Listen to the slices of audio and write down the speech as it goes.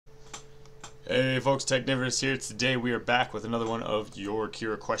Hey folks, Technivorous here. Today we are back with another one of your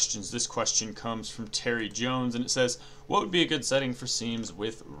Cura Questions. This question comes from Terry Jones and it says, what would be a good setting for seams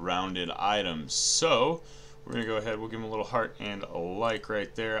with rounded items? So, we're going to go ahead, we'll give him a little heart and a like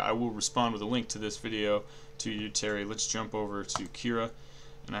right there. I will respond with a link to this video to you, Terry. Let's jump over to Cura,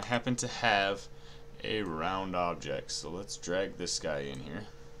 and I happen to have a round object. So let's drag this guy in here.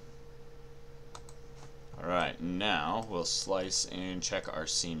 Alright, now we'll slice and check our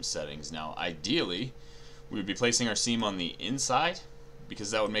seam settings. Now ideally we would be placing our seam on the inside because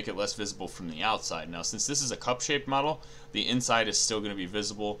that would make it less visible from the outside. Now since this is a cup shaped model, the inside is still going to be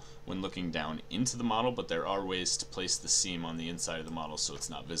visible when looking down into the model, but there are ways to place the seam on the inside of the model so it's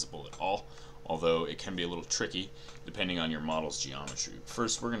not visible at all, although it can be a little tricky depending on your model's geometry.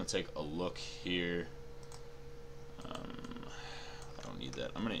 First we're going to take a look here. I don't need that.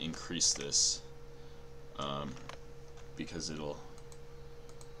 I'm going to increase this because it'll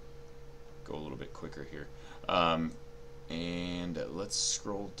go a little bit quicker here. And let's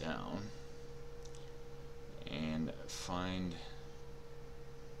scroll down and find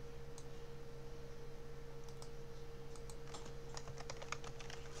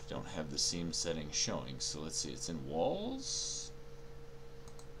don't have the seam setting showing, so let's see, it's in walls.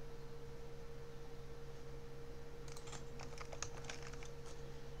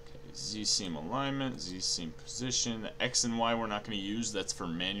 Z-seam alignment, Z-seam position. The X and Y we're not going to use. That's for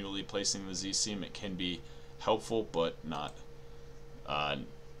manually placing the Z-seam. It can be helpful, but not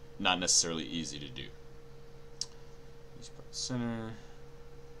necessarily easy to do. Center,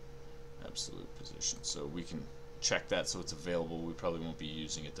 absolute position. So we can check that so it's available. We probably won't be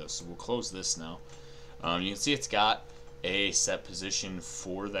using it though. So we'll close this now. You can see it's got a set position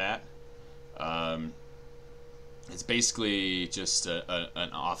for that. It's basically just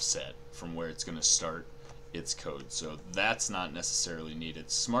an offset from where it's going to start its code, so that's not necessarily needed.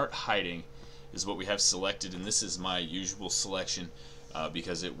 Smart hiding is what we have selected, and this is my usual selection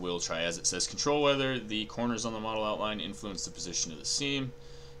because it will try, as it says, control whether the corners on the model outline influence the position of the seam.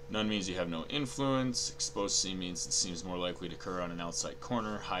 None means you have no influence. Exposed seam means the seam is more likely to occur on an outside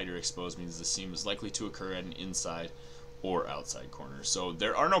corner. Hide or exposed means the seam is likely to occur at an inside or outside corner. So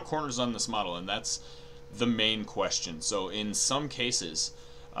there are no corners on this model, and that's the main question. So in some cases,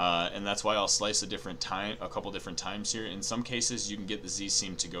 and that's why I'll slice a couple different times here, in some cases you can get the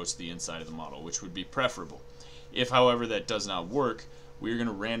Z-seam to go to the inside of the model, which would be preferable. If however that does not work, we're going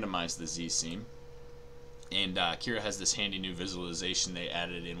to randomize the Z-seam, and Cura has this handy new visualization they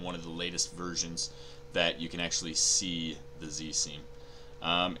added in one of the latest versions that you can actually see the Z-seam.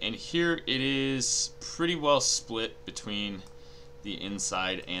 And here it is pretty well split between the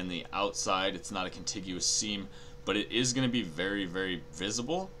inside and the outside. It's not a contiguous seam, but it is going to be very, very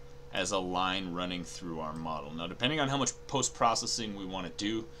visible as a line running through our model. Now, depending on how much post-processing we want to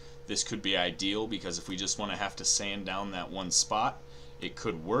do, this could be ideal, because if we just want to have to sand down that one spot, it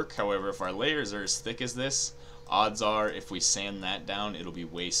could work. However, if our layers are as thick as this, odds are if we sand that down, it'll be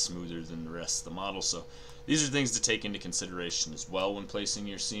way smoother than the rest of the model. So these are things to take into consideration as well when placing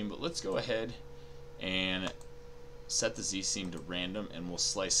your seam. But let's go ahead and set the Z-seam to random, and we'll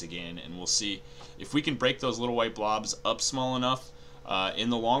slice again, and we'll see if we can break those little white blobs up small enough. In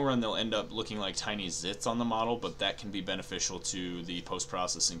the long run they'll end up looking like tiny zits on the model, but that can be beneficial to the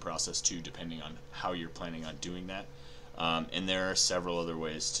post-processing process too, depending on how you're planning on doing that. And there are several other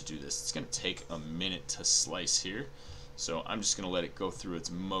ways to do this. It's going to take a minute to slice here, so I'm just going to let it go through its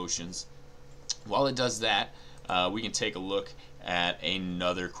motions. While it does that, we can take a look at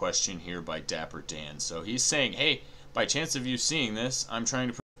another question here by Dapper Dan. So he's saying, hey, by chance of you seeing this, I'm trying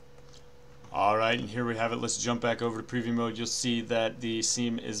to... Alright, and here we have it. Let's jump back over to preview mode. You'll see that the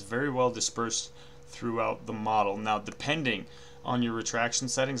seam is very well dispersed throughout the model. Now, depending on your retraction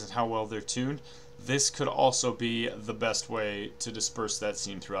settings and how well they're tuned, this could also be the best way to disperse that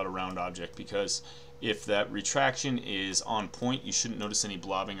seam throughout a round object, because if that retraction is on point, you shouldn't notice any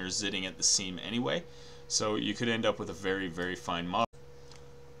blobbing or zitting at the seam anyway. So you could end up with a very, very fine model.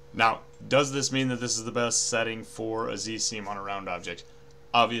 Now, does this mean that this is the best setting for a Z-seam on a round object?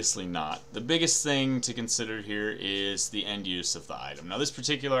 Obviously not. The biggest thing to consider here is the end use of the item. Now, this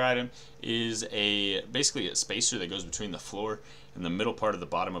particular item is basically a spacer that goes between the floor and the middle part of the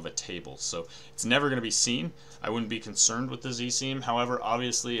bottom of a table. So it's never going to be seen. I wouldn't be concerned with the Z-seam. However,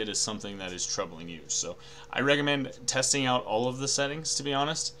 obviously it is something that is troubling you. So I recommend testing out all of the settings, to be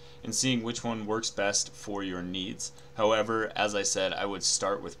honest, and seeing which one works best for your needs. However, as I said, I would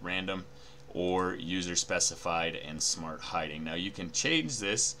start with random or user specified and smart hiding. Now you can change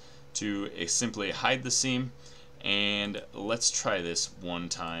this to simply hide the seam, and let's try this one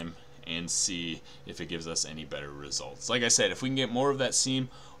time and see if it gives us any better results. Like I said, if we can get more of that seam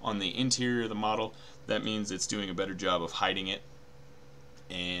on the interior of the model, that means it's doing a better job of hiding it.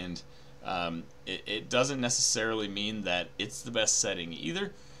 And it doesn't necessarily mean that it's the best setting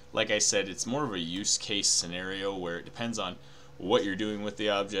either. Like I said, it's more of a use case scenario where it depends on what you're doing with the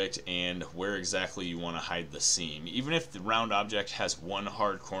object and where exactly you want to hide the seam. Even if the round object has one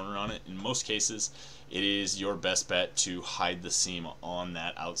hard corner on it, in most cases it is your best bet to hide the seam on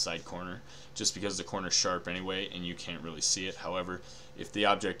that outside corner, just because the corner's sharp anyway and you can't really see it. However, if the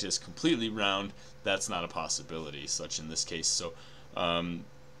object is completely round, that's not a possibility, such in this case. So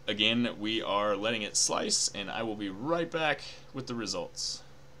again, we are letting it slice, and I will be right back with the results.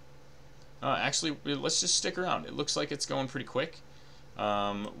 Actually, let's just stick around. It looks like it's going pretty quick.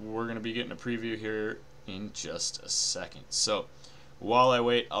 We're going to be getting a preview here in just a second. So while I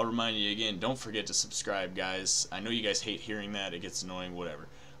wait, I'll remind you again, don't forget to subscribe, guys. I know you guys hate hearing that. It gets annoying, whatever.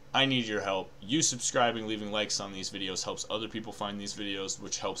 I need your help. You subscribing, leaving likes on these videos helps other people find these videos,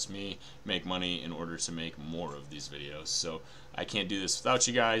 which helps me make money in order to make more of these videos. So I can't do this without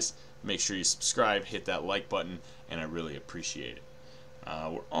you guys. Make sure you subscribe, hit that like button, and I really appreciate it.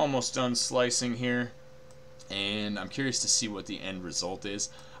 We're almost done slicing here, and I'm curious to see what the end result is.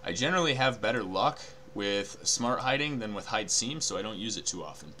 I generally have better luck with smart hiding than with hide seam, so I don't use it too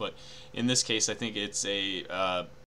often. But in this case, I think it's a